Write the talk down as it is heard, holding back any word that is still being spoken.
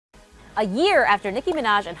A year after Nicki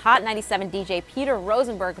Minaj and Hot 97 DJ Peter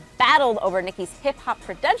Rosenberg battled over Nicki's hip-hop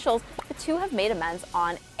credentials, the two have made amends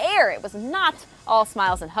on air. It was not all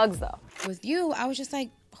smiles and hugs, though. With you, I was just like,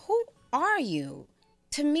 who are you?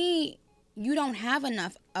 To me, you don't have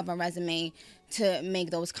enough of a resume to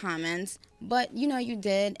make those comments, but you know you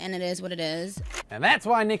did, and it is what it is. And that's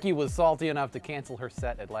why Nicki was salty enough to cancel her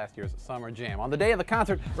set at last year's Summer Jam. On the day of the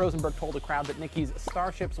concert, Rosenberg told the crowd that Nicki's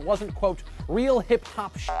Starships wasn't, quote, real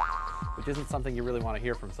hip-hop which isn't something you really want to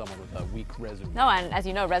hear from someone with a weak resume. No, and as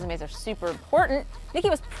you know, resumes are super important. Nicki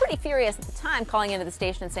was pretty furious at the time, calling into the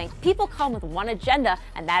station and saying, people come with one agenda,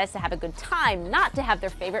 and that is to have a good time, not to have their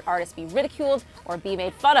favorite artist be ridiculed or be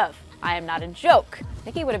made fun of. I am not a joke.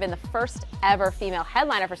 Nicki would have been the first ever female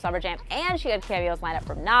headliner for Summer Jam, and she had cameos lined up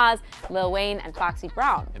from Nas, Lil Wayne, and Foxy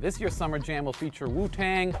Brown. And this year's Summer Jam will feature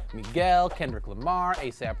Wu-Tang, Miguel, Kendrick Lamar,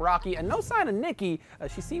 A$AP Rocky, and no sign of Nicki.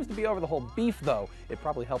 She seems to be over the whole beef, though. It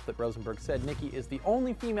probably helped that Rosenberg said Nicki is the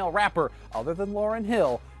only female rapper, other than Lauryn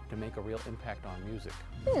Hill, to make a real impact on music.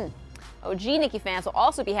 OG Nicki fans will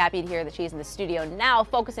also be happy to hear that she's in the studio now,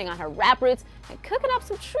 focusing on her rap roots and cooking up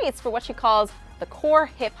some treats for what she calls the core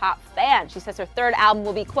hip-hop fan. She says her third album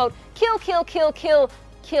will be, quote, kill, kill, kill, kill,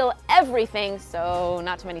 kill everything, so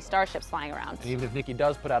not too many starships flying around. And even if Nicki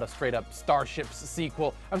does put out a straight-up Starships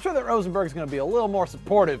sequel, I'm sure that Rosenberg's going to be a little more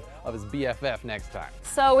supportive of his BFF next time.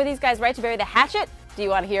 So were these guys right to bury the hatchet? Do you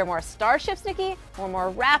want to hear more Starships Nicki or more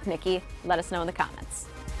rap Nicki? Let us know in the comments.